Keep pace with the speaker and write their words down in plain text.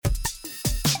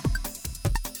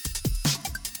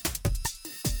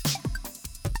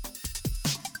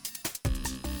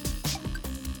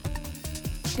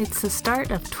It's the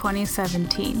start of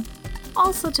 2017,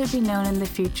 also to be known in the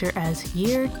future as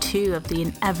Year 2 of the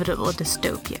inevitable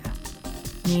dystopia.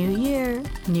 New year,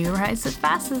 new rise of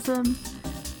fascism.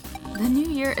 The new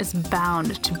year is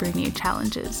bound to bring new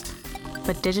challenges,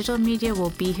 but digital media will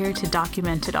be here to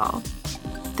document it all.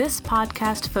 This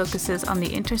podcast focuses on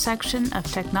the intersection of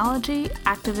technology,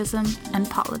 activism, and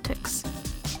politics.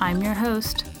 I'm your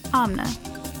host, Amna,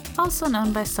 also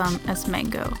known by some as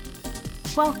Mango.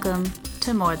 Welcome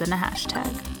to More Than a Hashtag.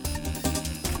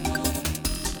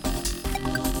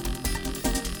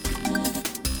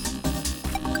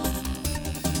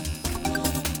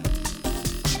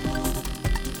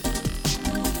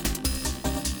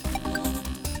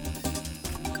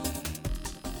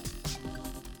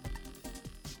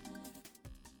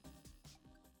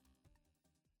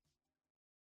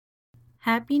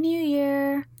 Happy New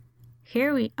Year!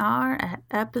 Here we are at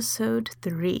episode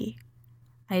 3.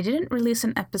 I didn't release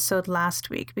an episode last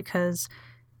week because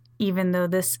even though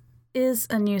this is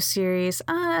a new series,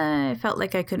 I felt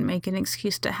like I could make an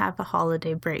excuse to have a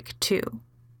holiday break too,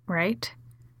 right?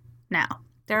 Now,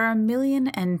 there are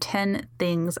 1,010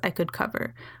 things I could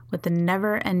cover with the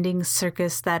never-ending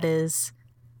circus that is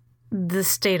the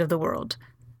state of the world.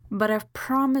 But I've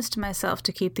promised myself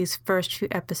to keep these first few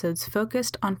episodes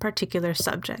focused on particular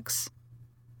subjects.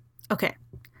 Okay,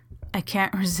 I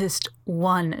can't resist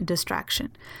one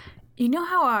distraction. You know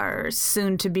how our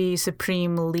soon-to-be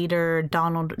supreme leader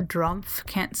Donald Trump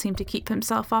can't seem to keep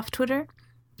himself off Twitter?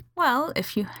 Well,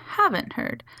 if you haven't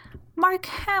heard, Mark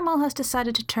Hamill has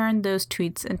decided to turn those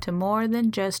tweets into more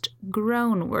than just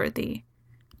groan-worthy.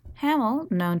 Hamill,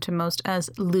 known to most as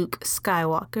Luke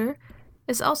Skywalker,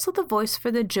 is also the voice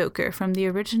for the Joker from the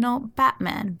original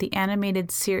Batman, the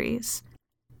animated series.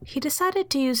 He decided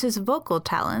to use his vocal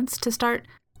talents to start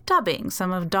dubbing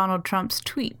some of Donald Trump's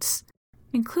tweets,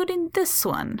 including this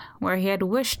one, where he had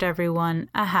wished everyone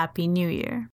a Happy New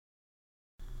Year.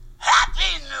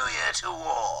 Happy New Year to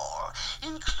all,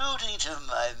 including to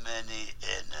my many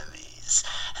enemies,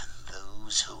 and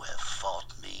those who have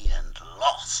fought me and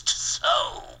lost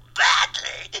so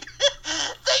badly.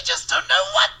 They just don't know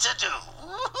what to do.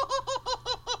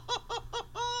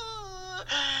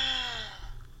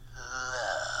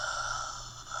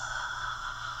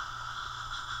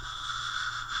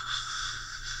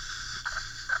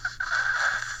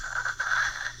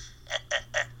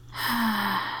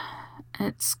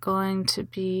 It's going to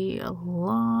be a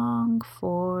long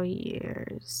 4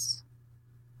 years.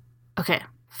 Okay,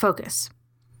 focus.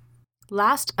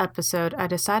 Last episode, I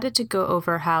decided to go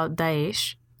over how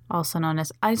Daesh, also known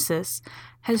as ISIS,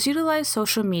 has utilized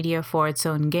social media for its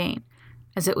own gain,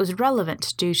 as it was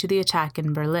relevant due to the attack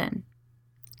in Berlin.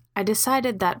 I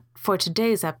decided that for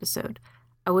today's episode,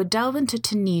 I would delve into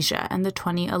Tunisia and the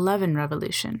 2011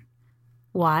 revolution.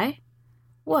 Why?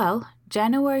 Well,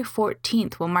 January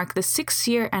 14th will mark the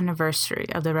 6-year anniversary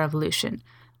of the revolution,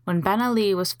 when Ben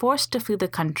Ali was forced to flee the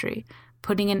country,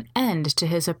 putting an end to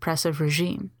his oppressive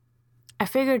regime. I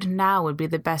figured now would be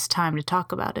the best time to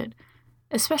talk about it,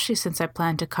 especially since I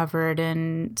plan to cover it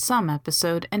in some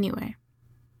episode anyway.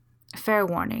 Fair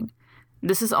warning,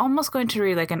 this is almost going to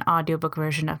read like an audiobook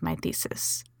version of my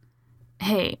thesis.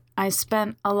 Hey, I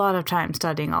spent a lot of time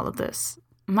studying all of this.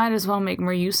 Might as well make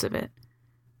more use of it.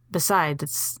 Besides,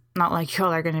 it's not like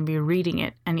y'all are going to be reading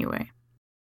it anyway.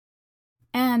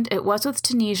 And it was with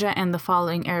Tunisia and the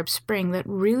following Arab Spring that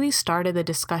really started the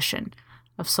discussion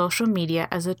of social media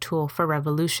as a tool for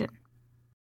revolution.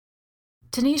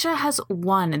 Tunisia has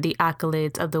won the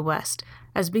accolades of the West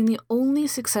as being the only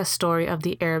success story of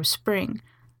the Arab Spring,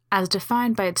 as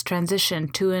defined by its transition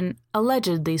to an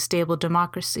allegedly stable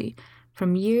democracy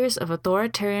from years of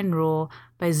authoritarian rule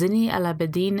by Zine El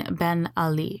Abidine Ben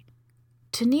Ali.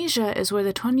 Tunisia is where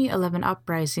the 2011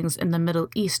 uprisings in the Middle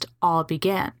East all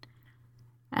began,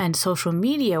 and social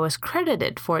media was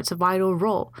credited for its vital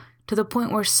role to the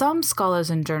point where some scholars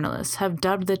and journalists have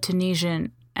dubbed the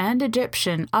Tunisian and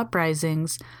Egyptian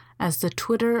uprisings as the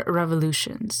Twitter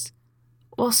revolutions.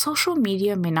 While social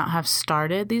media may not have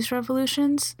started these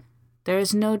revolutions, there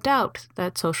is no doubt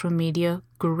that social media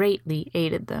greatly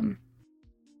aided them.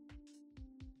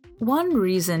 One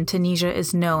reason Tunisia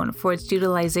is known for its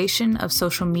utilization of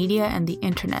social media and the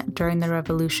internet during the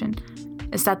revolution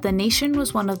is that the nation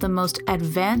was one of the most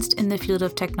advanced in the field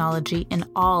of technology in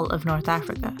all of North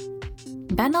Africa.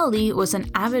 Ben Ali was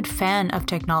an avid fan of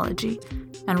technology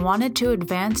and wanted to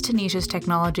advance Tunisia's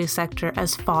technology sector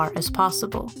as far as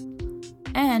possible.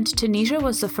 And Tunisia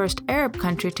was the first Arab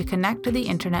country to connect to the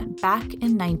internet back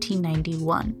in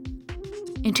 1991.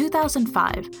 In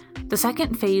 2005, the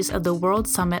second phase of the World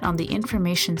Summit on the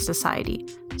Information Society,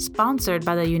 sponsored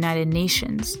by the United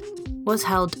Nations, was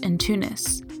held in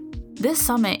Tunis. This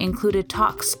summit included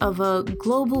talks of a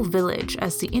global village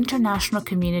as the international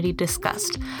community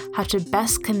discussed how to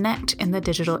best connect in the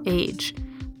digital age,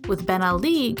 with Ben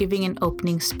Ali giving an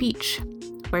opening speech,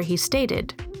 where he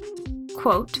stated,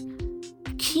 quote,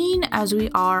 "Keen as we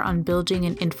are on building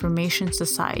an information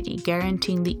society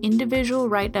guaranteeing the individual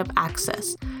right of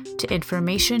access to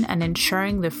information and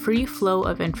ensuring the free flow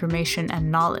of information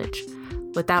and knowledge,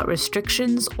 without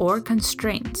restrictions or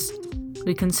constraints,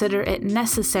 we consider it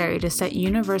necessary to set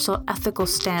universal ethical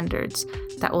standards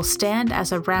that will stand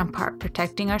as a rampart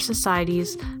protecting our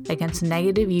societies against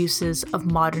negative uses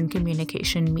of modern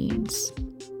communication means."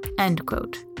 End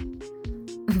quote.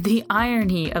 The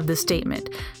irony of the statement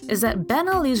is that Ben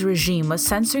Ali's regime was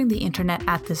censoring the internet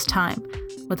at this time,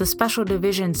 with a special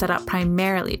division set up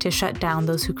primarily to shut down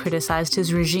those who criticized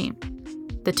his regime,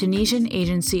 the Tunisian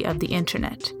Agency of the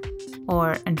Internet,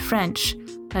 or in French,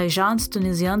 Agence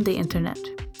Tunisienne de Internet,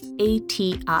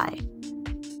 ATI.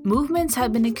 Movements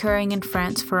had been occurring in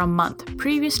France for a month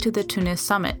previous to the Tunis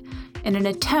summit in an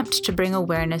attempt to bring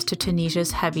awareness to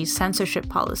Tunisia's heavy censorship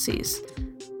policies,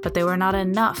 but they were not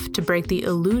enough to break the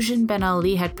illusion Ben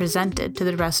Ali had presented to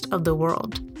the rest of the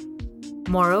world.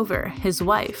 Moreover, his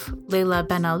wife, Leila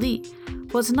Ben Ali,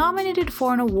 was nominated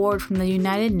for an award from the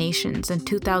United Nations in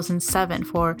 2007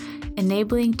 for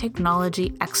enabling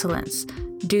technology excellence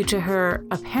due to her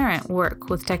apparent work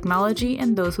with technology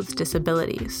and those with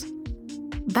disabilities.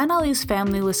 Ben Ali's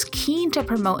family was keen to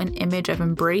promote an image of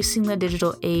embracing the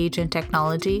digital age and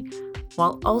technology,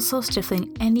 while also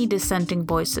stifling any dissenting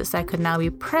voices that could now be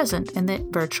present in the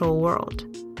virtual world.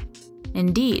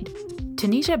 Indeed,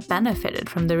 Tunisia benefited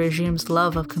from the regime's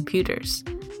love of computers.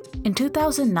 In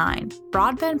 2009,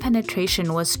 broadband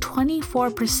penetration was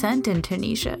 24% in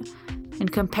Tunisia, in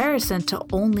comparison to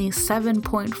only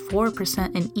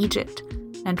 7.4% in Egypt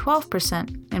and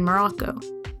 12% in Morocco.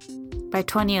 By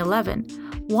 2011,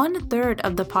 1/3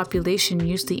 of the population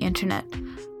used the internet,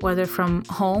 whether from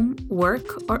home,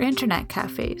 work, or internet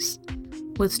cafes,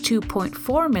 with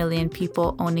 2.4 million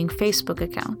people owning Facebook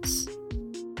accounts.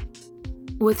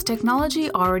 With technology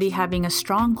already having a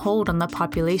strong hold on the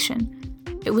population,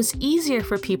 it was easier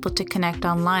for people to connect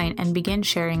online and begin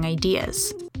sharing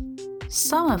ideas,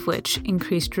 some of which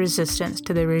increased resistance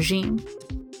to the regime.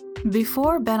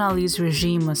 Before Ben Ali's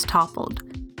regime was toppled,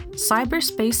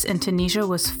 cyberspace in Tunisia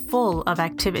was full of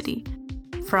activity,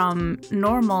 from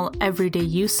normal everyday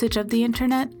usage of the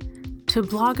internet to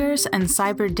bloggers and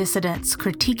cyber dissidents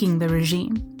critiquing the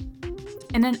regime.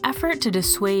 In an effort to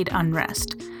dissuade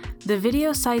unrest, the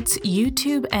video sites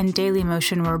YouTube and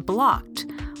Dailymotion were blocked,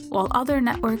 while other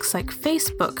networks like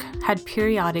Facebook had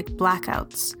periodic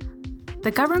blackouts.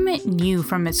 The government knew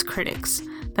from its critics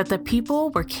that the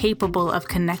people were capable of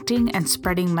connecting and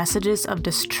spreading messages of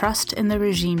distrust in the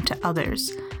regime to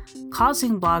others,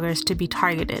 causing bloggers to be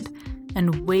targeted,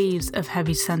 and waves of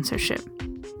heavy censorship.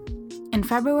 In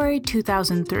February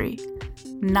 2003,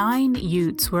 9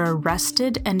 youths were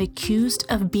arrested and accused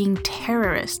of being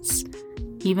terrorists,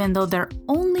 even though their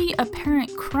only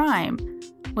apparent crime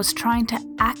was trying to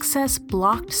access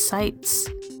blocked sites.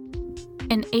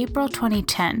 In April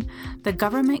 2010, the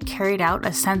government carried out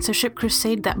a censorship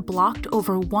crusade that blocked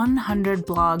over 100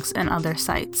 blogs and other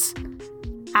sites.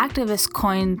 Activists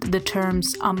coined the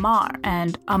terms Ammar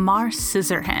and Ammar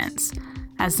Scissorhands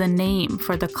as the name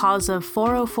for the cause of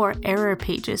 404 error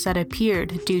pages that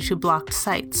appeared due to blocked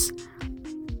sites,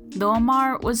 though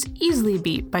Ammar was easily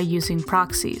beat by using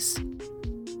proxies.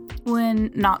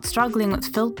 When not struggling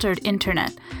with filtered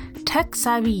internet,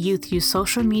 tech-savvy youth use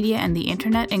social media and the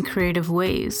internet in creative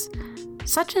ways,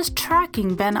 such as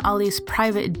tracking Ben Ali's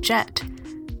private jet,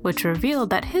 which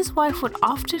revealed that his wife would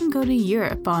often go to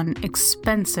Europe on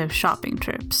expensive shopping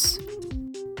trips.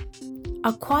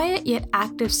 A quiet yet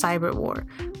active cyber war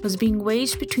was being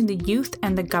waged between the youth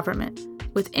and the government,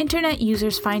 with internet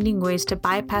users finding ways to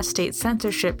bypass state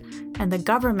censorship and the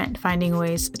government finding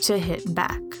ways to hit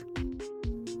back.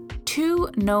 2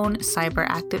 known cyber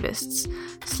activists,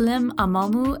 Slim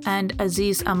Amamu and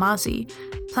Aziz Amazi,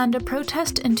 planned a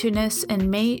protest in Tunis in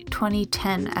May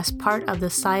 2010 as part of the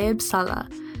Saïb Salah,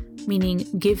 meaning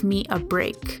Give Me a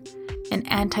Break, an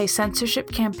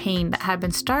anti-censorship campaign that had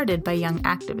been started by young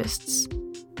activists.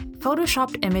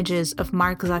 Photoshopped images of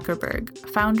Mark Zuckerberg,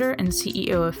 founder and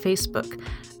CEO of Facebook,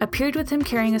 appeared with him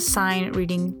carrying a sign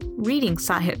reading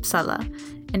Saïb Salah,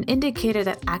 and indicated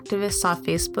that activists saw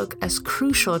Facebook as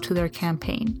crucial to their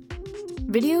campaign.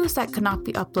 Videos that could not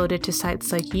be uploaded to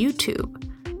sites like YouTube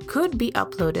could be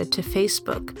uploaded to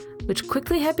Facebook, which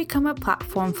quickly had become a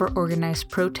platform for organized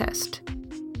protest.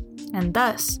 And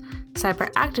thus,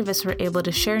 cyber activists were able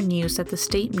to share news that the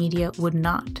state media would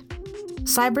not.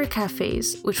 Cyber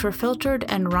cafes, which were filtered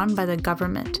and run by the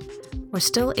government, were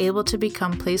still able to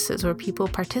become places where people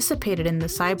participated in the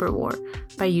cyber war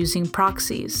by using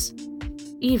proxies,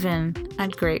 even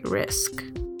at great risk.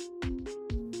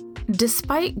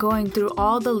 Despite going through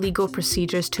all the legal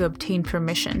procedures to obtain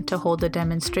permission to hold the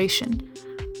demonstration,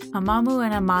 Amamu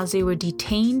and Amazi were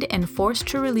detained and forced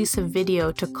to release a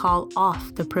video to call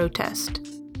off the protest.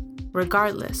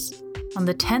 Regardless, on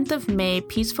the 10th of May,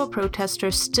 peaceful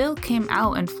protesters still came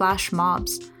out in flash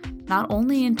mobs, not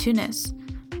only in Tunis,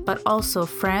 but also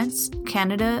France,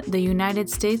 Canada, the United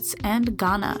States, and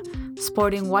Ghana,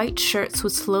 sporting white shirts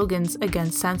with slogans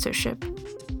against censorship.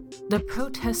 The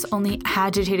protests only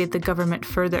agitated the government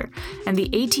further, and the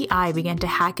ATI began to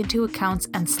hack into accounts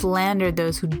and slander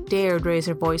those who dared raise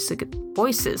their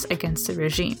voices against the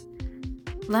regime.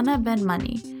 Lena Ben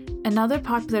Mani, another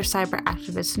popular cyber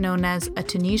activist known as a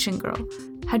Tunisian girl,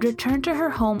 had returned to her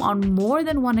home on more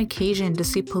than one occasion to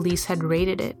see police had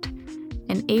raided it.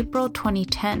 In April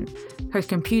 2010, her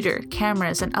computer,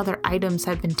 cameras, and other items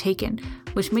had been taken,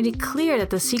 which made it clear that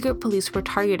the secret police were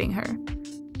targeting her.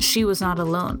 She was not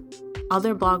alone.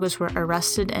 Other bloggers were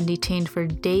arrested and detained for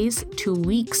days to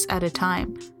weeks at a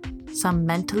time, some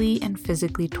mentally and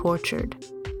physically tortured.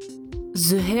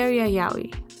 Zuhair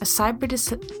Yayaoui, a cyber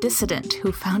dissident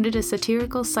who founded a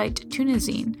satirical site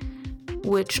Tunisine,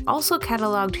 which also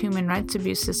cataloged human rights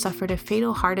abuses, suffered a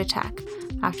fatal heart attack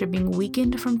after being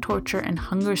weakened from torture and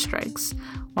hunger strikes,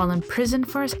 while in prison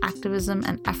for his activism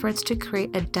and efforts to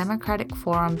create a democratic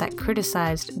forum that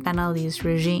criticized Ben Ali's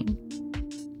regime.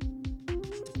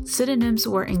 Pseudonyms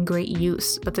were in great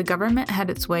use, but the government had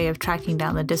its way of tracking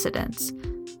down the dissidents.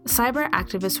 Cyber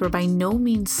activists were by no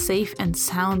means safe and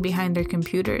sound behind their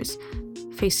computers,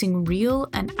 facing real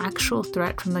and actual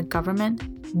threat from the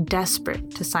government,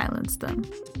 desperate to silence them.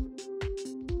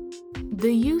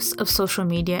 The use of social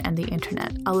media and the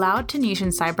internet allowed Tunisian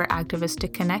cyber activists to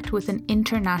connect with an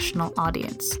international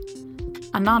audience.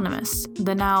 Anonymous,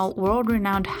 the now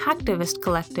world-renowned hacktivist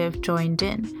collective, joined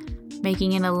in,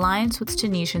 making an alliance with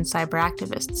Tunisian cyber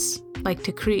activists, like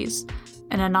Takriz,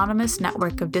 an anonymous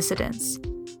network of dissidents,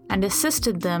 and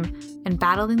assisted them in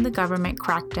battling the government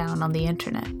crackdown on the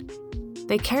internet.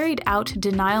 They carried out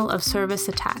denial of service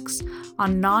attacks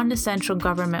on non-essential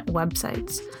government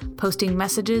websites, posting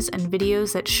messages and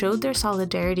videos that showed their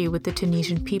solidarity with the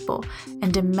Tunisian people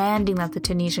and demanding that the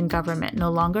Tunisian government no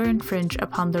longer infringe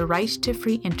upon the right to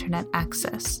free internet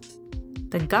access.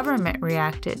 The government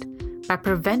reacted by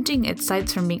preventing its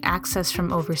sites from being accessed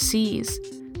from overseas,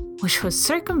 which was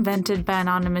circumvented by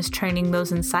anonymous training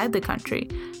those inside the country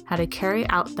how to carry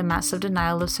out the massive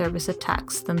denial of service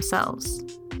attacks themselves.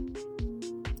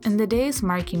 In the days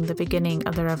marking the beginning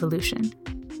of the revolution,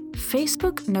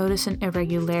 Facebook noticed an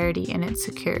irregularity in its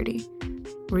security,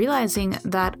 realizing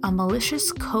that a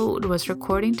malicious code was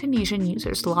recording Tunisian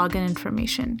users' login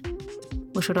information,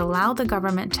 which would allow the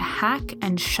government to hack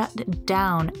and shut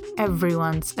down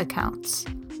everyone's accounts.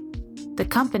 The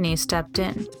company stepped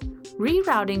in,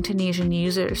 rerouting Tunisian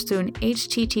users through an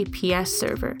HTTPS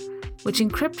server, which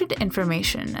encrypted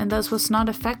information and thus was not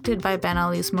affected by Ben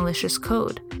Ali's malicious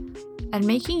code, and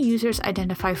making users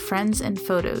identify friends and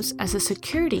photos as a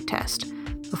security test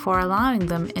before allowing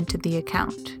them into the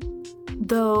account.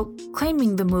 Though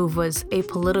claiming the move was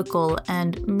apolitical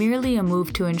and merely a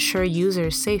move to ensure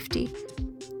users' safety,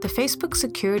 the Facebook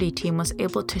security team was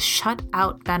able to shut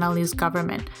out Ben Ali's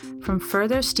government from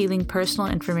further stealing personal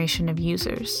information of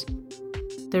users.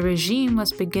 The regime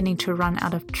was beginning to run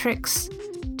out of tricks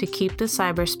to keep the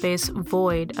cyberspace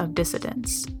void of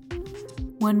dissidents.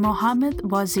 When Mohamed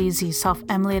Bouazizi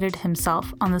self-immolated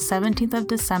himself on the 17th of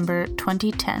December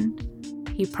 2010,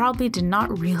 he probably did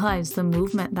not realize the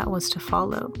movement that was to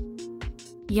follow.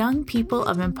 Young people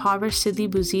of impoverished Sidi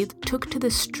Bouzid took to the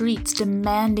streets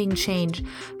demanding change,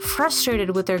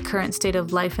 frustrated with their current state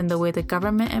of life and the way the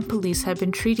government and police had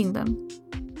been treating them.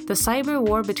 The cyber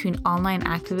war between online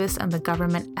activists and the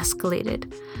government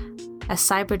escalated, as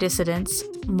cyber dissidents,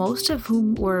 most of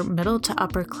whom were middle to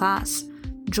upper class,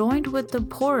 joined with the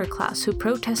poorer class who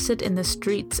protested in the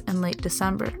streets in late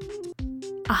December.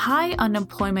 A high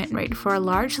unemployment rate for a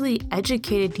largely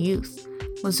educated youth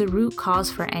was the root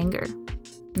cause for anger,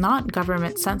 not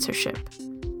government censorship.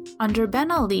 Under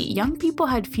Ben Ali, young people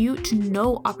had few to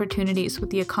no opportunities, with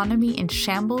the economy in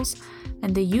shambles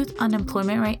and the youth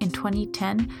unemployment rate in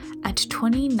 2010 at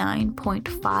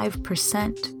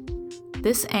 29.5%.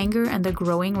 This anger and the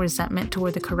growing resentment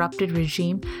toward the corrupted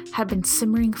regime had been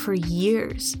simmering for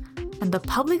years, and the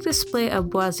public display of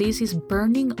Bouazizi's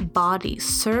burning body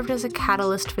served as a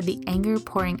catalyst for the anger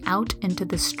pouring out into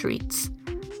the streets.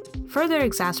 Further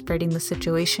exacerbating the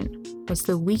situation was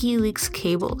the WikiLeaks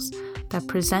cables that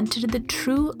presented the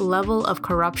true level of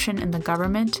corruption in the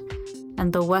government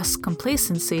and the West's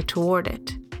complacency toward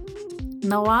it.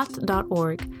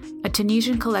 Nawat.org, a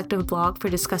Tunisian collective blog for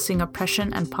discussing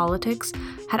oppression and politics,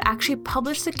 had actually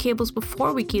published the cables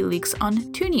before WikiLeaks on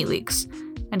TuniLeaks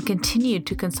and continued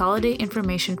to consolidate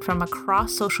information from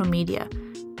across social media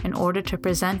in order to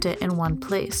present it in one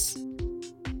place.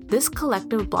 This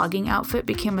collective blogging outfit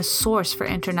became a source for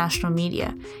international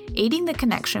media, aiding the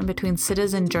connection between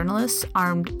citizen journalists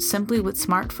armed simply with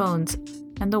smartphones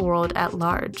and the world at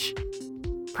large.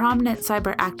 Prominent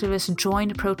cyber activists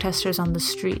joined protesters on the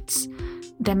streets.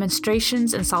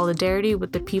 Demonstrations in solidarity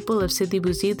with the people of Sidi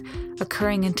Bouzid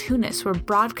occurring in Tunis were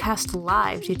broadcast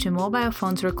live due to mobile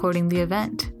phones recording the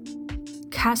event.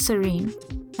 Kasserine,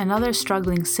 another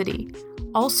struggling city,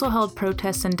 also held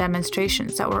protests and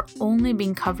demonstrations that were only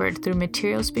being covered through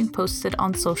materials being posted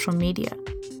on social media.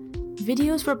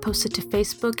 Videos were posted to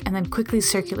Facebook and then quickly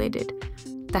circulated.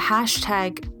 The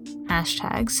hashtag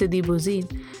Sidi Bouzid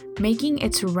making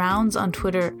its rounds on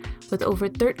Twitter with over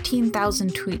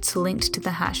 13,000 tweets linked to the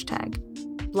hashtag.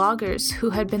 Bloggers who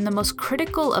had been the most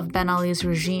critical of Ben Ali's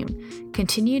regime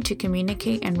continued to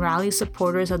communicate and rally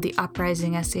supporters of the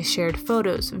uprising as they shared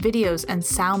photos, videos, and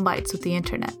sound bites with the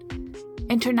internet.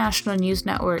 International news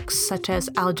networks such as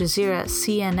Al Jazeera,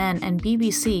 CNN, and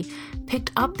BBC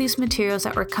picked up these materials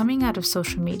that were coming out of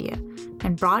social media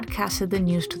and broadcasted the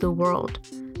news to the world,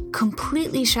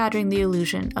 completely shattering the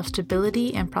illusion of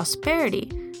stability and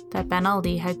prosperity that Ben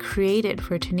Ali had created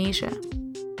for Tunisia.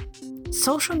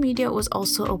 Social media was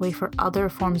also a way for other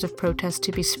forms of protest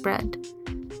to be spread.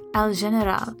 El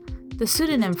General, the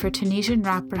pseudonym for Tunisian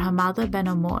rapper Hamada Ben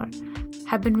Amour,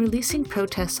 had been releasing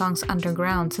protest songs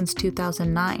underground since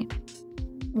 2009.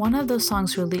 One of those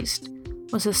songs released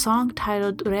was a song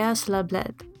titled Reas la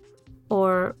Bled,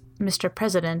 or Mr.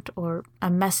 President, or a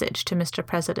message to Mr.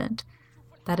 President,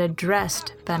 that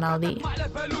addressed Ben Ali.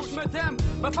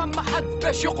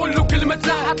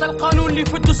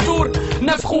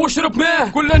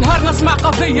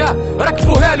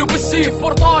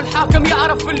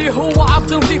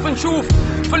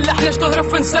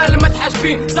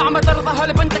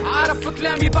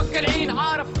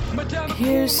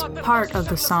 Here's part of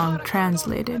the song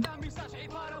translated.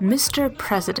 Mr.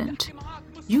 President,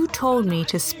 you told me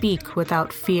to speak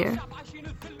without fear.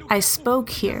 I spoke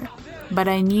here, but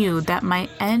I knew that my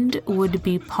end would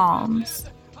be palms.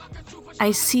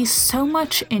 I see so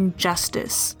much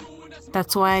injustice.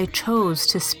 That's why I chose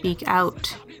to speak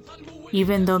out,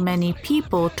 even though many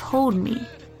people told me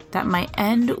that my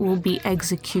end will be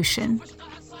execution.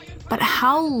 But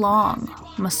how long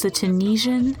must the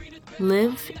Tunisian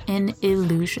live in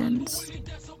illusions?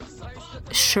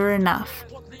 Sure enough,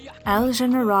 El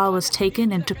General was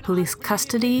taken into police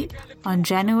custody on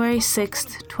January 6,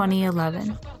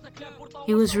 2011.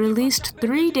 He was released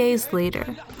 3 days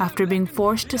later after being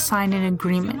forced to sign an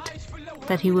agreement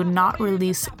that he would not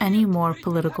release any more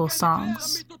political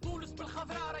songs.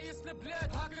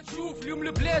 اليوم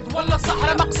البلاد ولا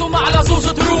صحراء مقسومة على زوج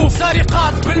ظروف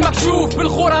سرقات بالمكشوف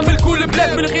بالخورة من كل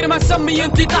بلاد من غير ما نسمي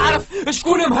انت تعرف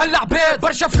شكون مهلع عباد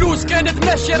برشا فلوس كانت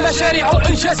ماشية مشاريع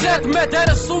وانجازات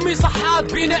مدارس صومي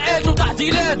صحات بناءات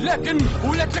وتعديلات لكن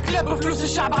ولاد الكلاب فلوس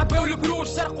الشعب عباو القروش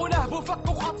سرقوا نهبوا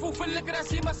فكوا خطفوا في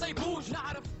الكراسي ما سيبوش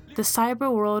نعرف. The cyber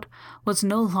world was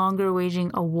no longer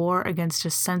waging a war against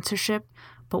just censorship,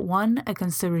 but one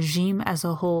against the regime as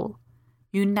a whole,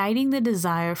 uniting the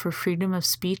desire for freedom of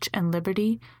speech and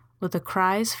liberty with the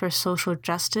cries for social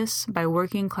justice by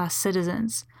working-class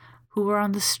citizens who were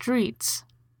on the streets,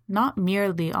 not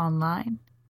merely online.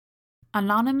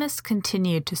 Anonymous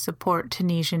continued to support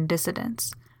Tunisian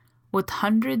dissidents, with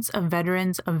hundreds of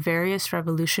veterans of various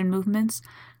revolution movements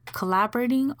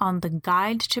collaborating on the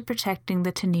Guide to Protecting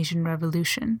the Tunisian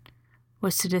Revolution,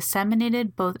 was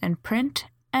disseminated both in print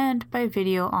and by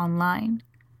video online.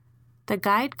 The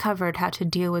guide covered how to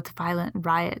deal with violent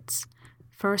riots,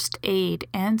 first aid,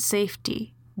 and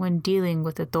safety when dealing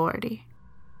with authority.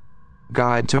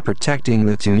 Guide to Protecting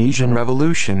the Tunisian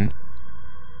Revolution.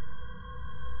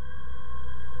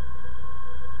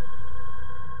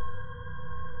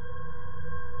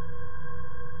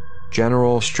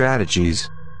 General strategies.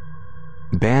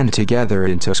 Band together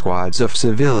into squads of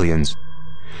civilians.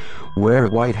 Wear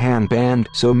white handband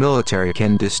so military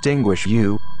can distinguish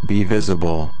you, be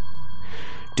visible.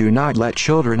 Do not let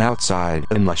children outside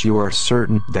unless you are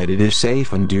certain that it is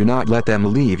safe, and do not let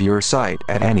them leave your sight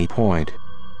at any point.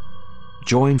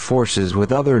 Join forces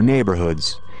with other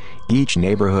neighborhoods. Each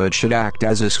neighborhood should act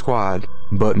as a squad,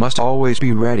 but must always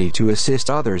be ready to assist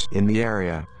others in the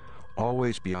area.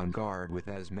 Always be on guard with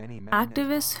as many men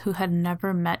Activists who had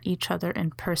never met each other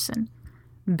in person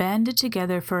banded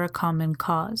together for a common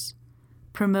cause,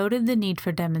 promoted the need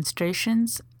for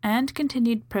demonstrations, and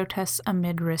continued protests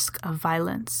amid risk of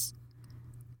violence,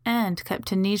 and kept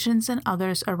Tunisians and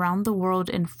others around the world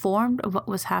informed of what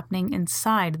was happening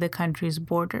inside the country's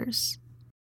borders.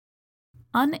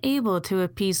 Unable to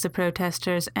appease the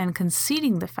protesters and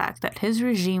conceding the fact that his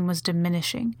regime was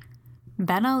diminishing,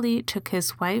 Ben Ali took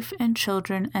his wife and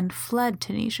children and fled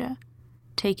Tunisia,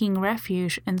 taking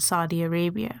refuge in Saudi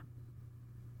Arabia.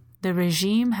 The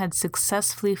regime had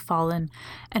successfully fallen,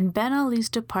 and Ben Ali's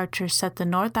departure set the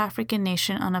North African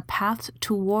nation on a path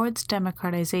towards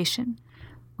democratization,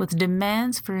 with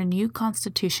demands for a new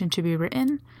constitution to be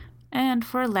written and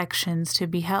for elections to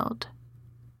be held.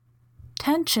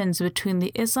 Tensions between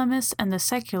the Islamists and the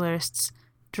secularists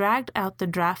dragged out the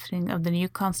drafting of the new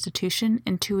constitution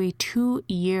into a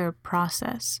 2-year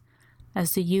process,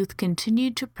 as the youth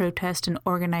continued to protest and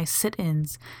organize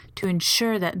sit-ins to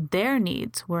ensure that their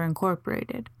needs were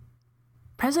incorporated.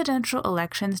 Presidential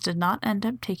elections did not end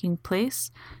up taking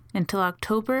place until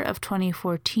October of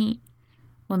 2014,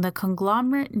 when the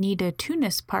conglomerate Nida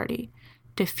Tunis Party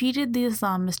defeated the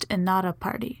Islamist Ennahda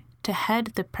Party to head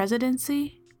the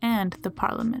presidency and the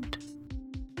parliament.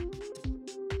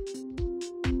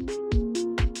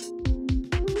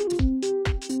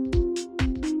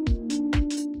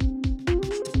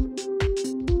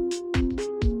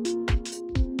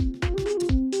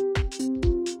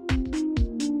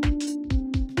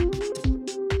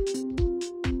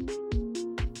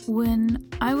 When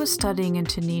I was studying in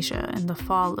Tunisia in the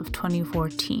fall of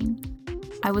 2014,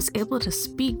 I was able to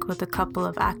speak with a couple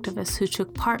of activists who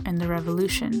took part in the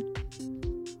revolution.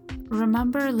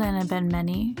 Remember Lena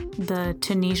Ben-Meni, the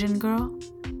Tunisian girl?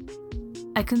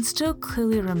 I can still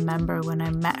clearly remember when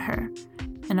I met her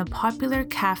in a popular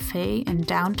cafe in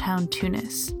downtown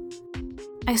Tunis.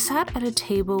 I sat at a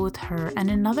table with her and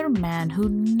another man who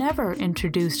never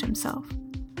introduced himself.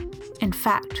 In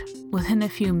fact, within a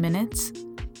few minutes,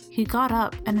 he got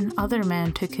up and another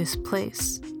man took his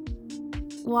place.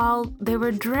 While they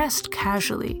were dressed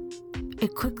casually,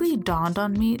 it quickly dawned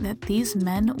on me that these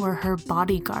men were her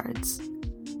bodyguards.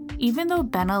 Even though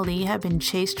Ben Ali had been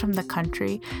chased from the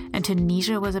country and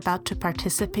Tunisia was about to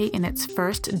participate in its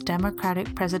first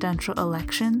democratic presidential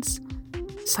elections,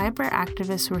 cyber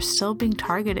activists were still being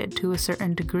targeted to a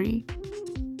certain degree,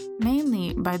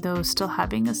 mainly by those still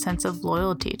having a sense of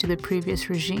loyalty to the previous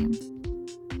regime.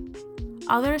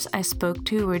 Others I spoke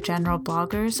to were general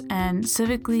bloggers and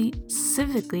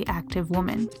civically active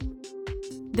women.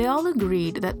 They all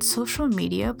agreed that social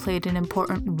media played an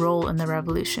important role in the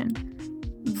revolution,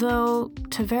 though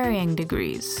to varying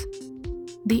degrees.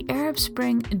 The Arab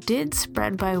Spring did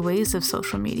spread by ways of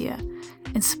social media,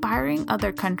 inspiring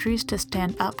other countries to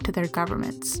stand up to their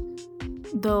governments,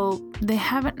 though they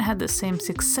haven't had the same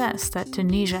success that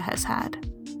Tunisia has had.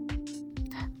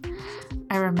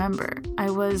 I remember I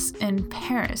was in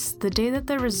Paris the day that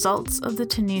the results of the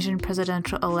Tunisian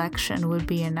presidential election would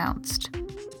be announced.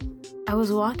 I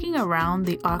was walking around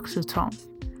the Arc de Triomphe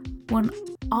when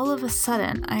all of a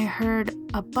sudden I heard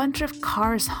a bunch of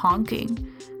cars honking.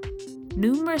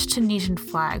 Numerous Tunisian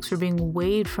flags were being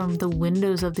waved from the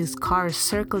windows of these cars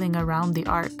circling around the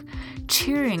Arc,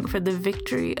 cheering for the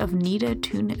victory of Nida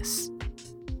Tunis.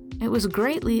 It was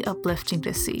greatly uplifting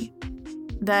to see.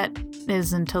 That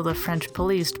is until the French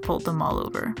police pulled them all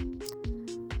over.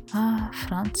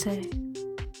 Francais.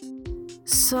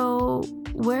 So,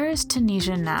 where is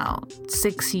Tunisia now,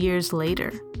 6 years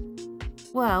later?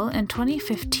 Well, in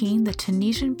 2015, the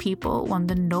Tunisian people won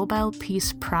the Nobel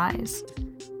Peace Prize.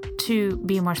 To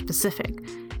be more specific,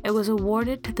 it was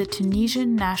awarded to the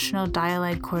Tunisian National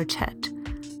Dialogue Quartet,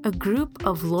 a group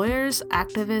of lawyers,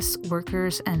 activists,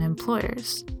 workers, and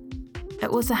employers.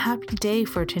 It was a happy day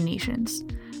for Tunisians,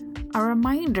 a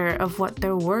reminder of what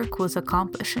their work was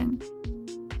accomplishing.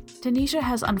 Tunisia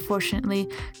has unfortunately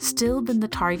still been the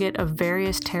target of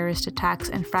various terrorist attacks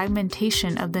and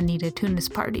fragmentation of the Nida Tunis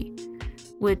Party,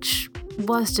 which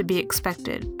was to be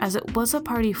expected, as it was a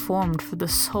party formed for the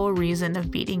sole reason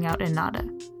of beating out Ennahda,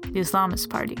 the Islamist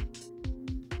party.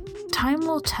 Time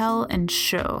will tell and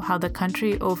show how the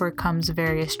country overcomes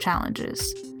various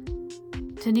challenges.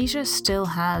 Tunisia still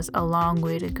has a long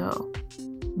way to go,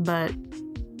 but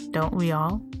don't we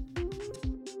all?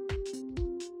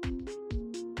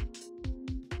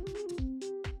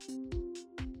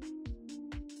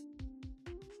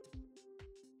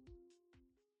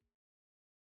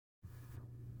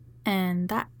 And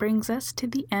that brings us to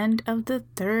the end of the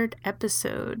 3rd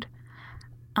episode.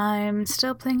 I'm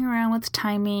still playing around with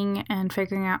timing and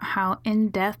figuring out how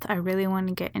in-depth I really want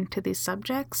to get into these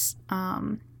subjects.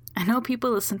 I know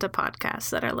people listen to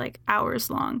podcasts that are like hours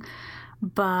long,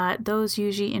 but those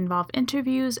usually involve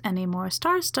interviews and a more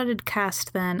star-studded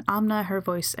cast than Amna, her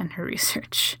voice, and her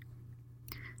research.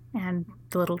 And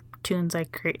the little tunes I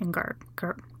create in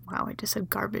wow, I just said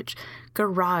garbage.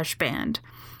 GarageBand.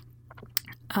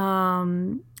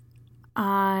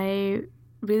 I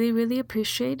really, really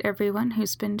appreciate everyone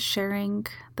who's been sharing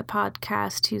the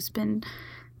podcast, who's been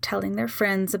telling their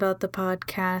friends about the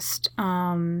podcast.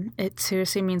 It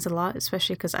seriously means a lot,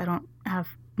 especially because I don't have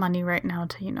money right now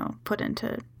to, put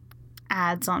into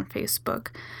ads on Facebook.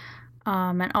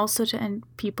 And also to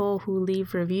people who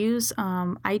leave reviews.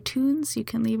 iTunes, you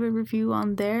can leave a review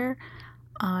on there.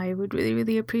 I would really,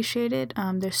 really appreciate it.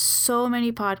 There's so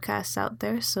many podcasts out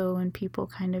there, so when people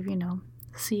kind of,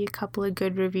 see a couple of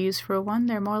good reviews for one,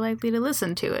 they're more likely to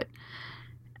listen to it.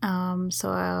 Where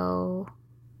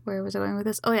was I going with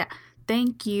this? Oh yeah,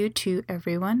 thank you to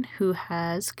everyone who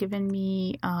has given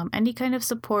me any kind of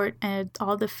support and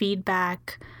all the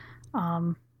feedback,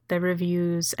 the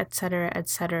reviews, etc.,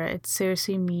 etc. It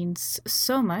seriously means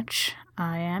so much.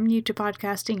 I am new to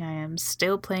podcasting. I am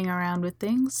still playing around with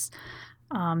things.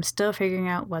 Still figuring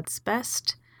out what's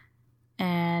best.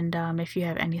 And if you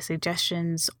have any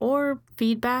suggestions or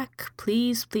feedback,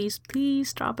 please, please,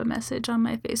 please drop a message on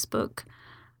my Facebook.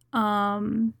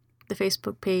 The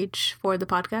Facebook page for the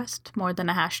podcast, More Than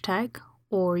a Hashtag,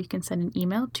 or you can send an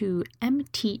email to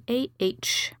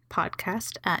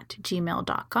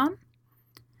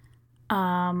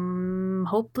mtahpodcast@gmail.com.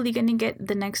 Hopefully gonna get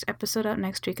the next episode out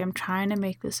next week. I'm trying to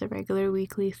make this a regular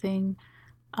weekly thing.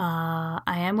 I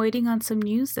am waiting on some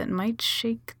news that might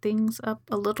shake things up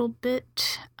a little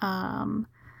bit,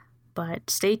 but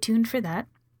stay tuned for that.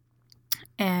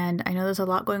 And I know there's a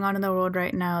lot going on in the world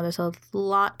right now. There's a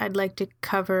lot I'd like to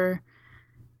cover,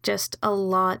 just a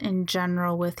lot in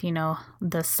general with, the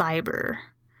cyber.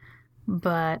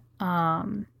 But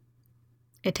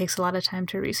it takes a lot of time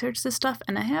to research this stuff,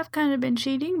 and I have kind of been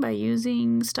cheating by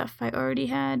using stuff I already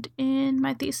had in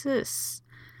my thesis.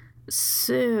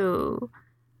 So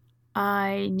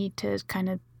I need to kind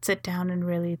of sit down and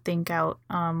really think out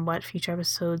what future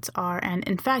episodes are. And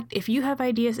in fact, if you have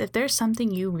ideas, if there's something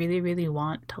you really, really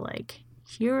want to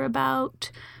hear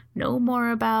about, know more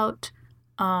about,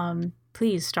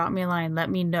 please drop me a line,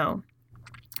 let me know.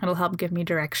 It'll help give me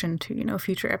direction to,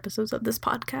 future episodes of this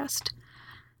podcast.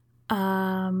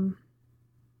 What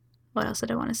else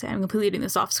did I want to say? I'm completing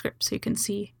this off script so you can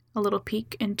see a little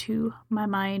peek into my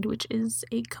mind, which is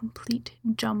a complete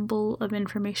jumble of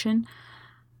information.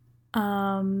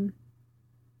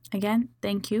 Again,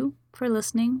 thank you for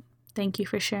listening. Thank you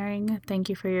for sharing. Thank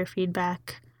you for your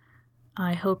feedback.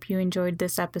 I hope you enjoyed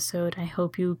this episode. I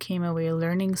hope you came away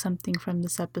learning something from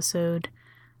this episode.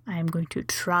 I'm going to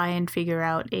try and figure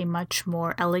out a much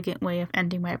more elegant way of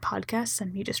ending my podcast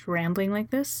than me just rambling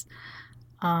like this.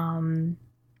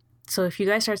 So if you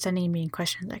guys start sending me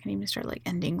questions, I can even start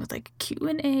ending with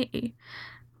Q&A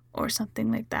or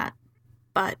something like that.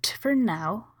 But for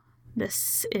now,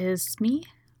 this is me,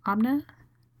 Amna,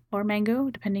 or Mango,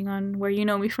 depending on where you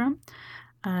know me from,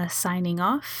 signing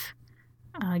off.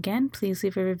 Again, please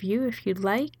leave a review if you'd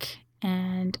like,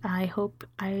 and I hope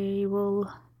I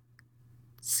will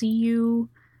see you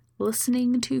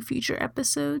listening to future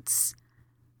episodes.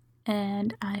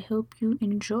 And I hope you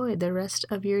enjoy the rest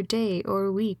of your day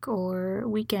or week or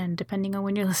weekend, depending on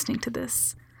when you're listening to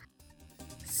this.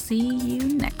 See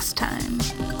you next time.